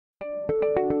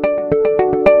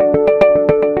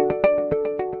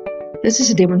This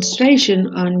is a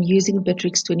demonstration on using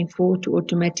Bitrix24 to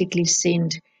automatically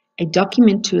send a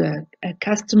document to a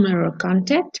customer or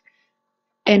contact.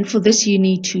 And for this, you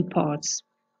need two parts.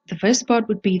 The first part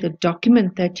would be the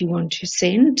document that you want to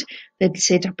send that's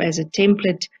set up as a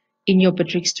template in your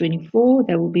Bitrix24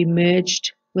 that will be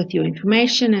merged with your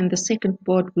information. And the second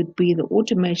part would be the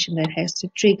automation that has to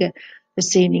trigger the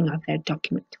sending of that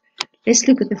document. Let's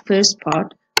look at the first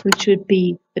part, which would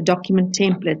be the document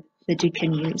template that you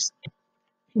can use.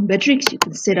 In Bitrix, you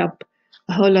can set up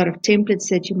a whole lot of templates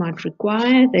that you might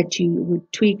require that you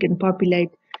would tweak and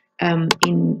populate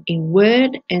in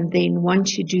Word. And then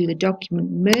once you do the document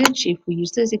merge, if we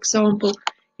use this example,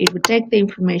 it would take the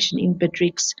information in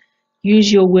Bitrix,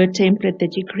 use your Word template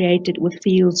that you created with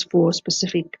fields for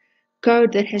specific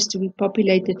code that has to be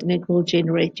populated, and it will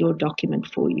generate your document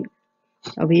for you.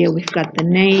 Over here, we've got the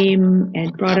name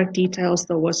and product details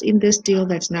that was in this deal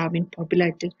that's now been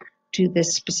populated to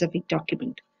this specific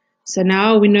document. So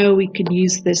now we know we can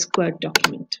use this quote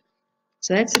document.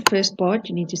 So that's the first part.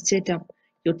 You need to set up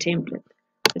your template.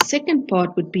 The second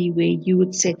part would be where you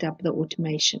would set up the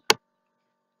automation.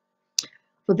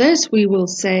 For this, we will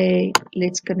say,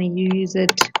 we're going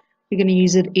to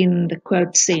use it in the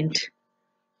quote sent.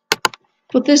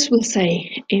 For this, we'll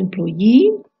say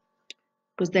employee,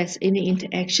 because that's any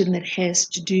interaction that has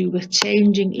to do with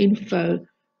changing info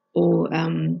or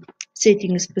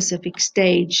setting a specific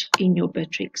stage in your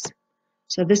Bitrix.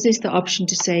 So this is the option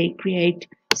to say create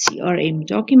CRM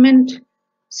document.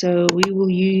 So we will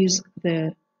use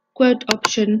the quote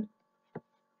option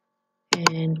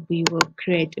and we will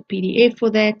create a PDF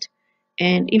for that.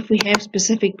 And if we have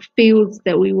specific fields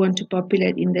that we want to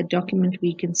populate in the document,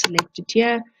 we can select it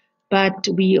here, but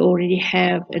we already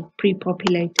have it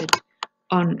pre-populated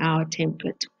on our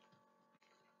template.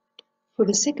 For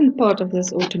the second part of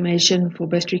this automation, for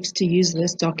Bitrix to use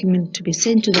this document to be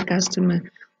sent to the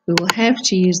customer, we will have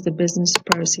to use the business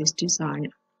process designer.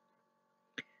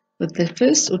 With the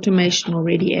first automation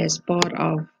already as part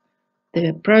of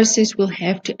the process, we'll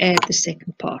have to add the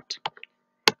second part.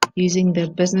 Using the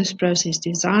business process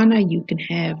designer, you can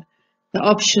have the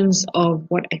options of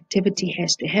what activity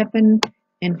has to happen,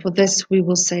 and for this we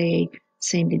will say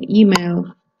send an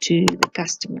email to the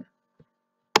customer.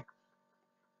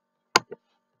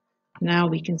 Now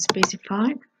we can specify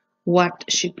what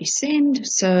should be sent.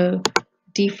 So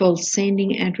default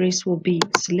sending address will be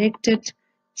selected.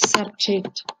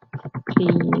 Subject,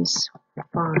 please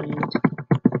find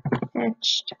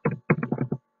attached.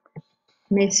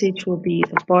 Message will be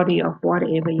the body of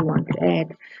whatever you want to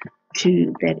add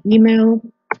to that email.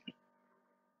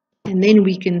 And then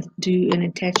we can do an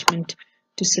attachment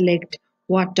to select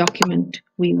what document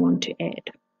we want to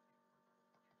add.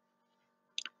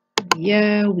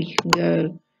 Here we can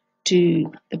go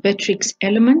to the Bitrix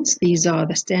elements. These are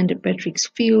the standard Bitrix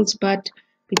fields, but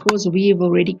because we have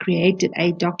already created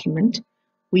a document,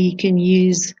 we can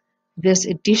use this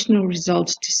additional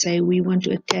results to say we want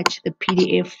to attach the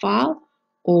PDF file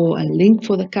or a link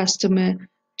for the customer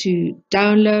to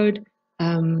download,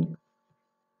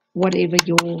 whatever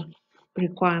your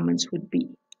requirements would be.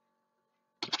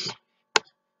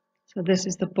 So this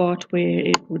is the part where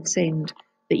it would send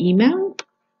the email.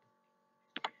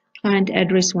 Client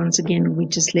address, once again, we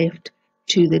just left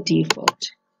to the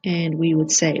default, and we would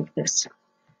save this.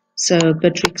 So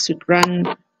Bitrix would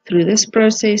run through this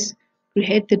process,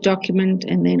 create the document,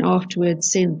 and then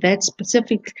afterwards send that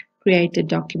specific created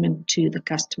document to the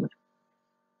customer.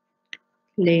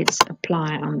 Let's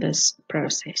apply on this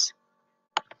process.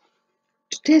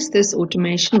 To test this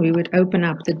automation, we would open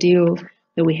up the deal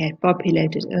that we had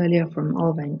populated earlier from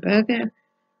Alva and Berger.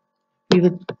 We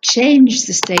would change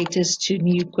the status to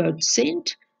new quote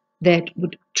sent. That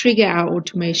would trigger our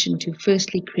automation to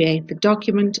firstly create the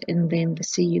document and then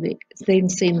send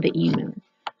the email.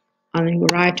 On the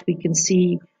right, we can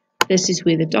see this is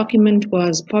where the document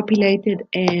was populated,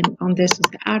 and on this is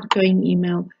the outgoing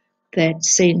email that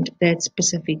sent that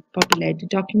specific populated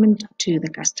document to the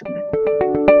customer.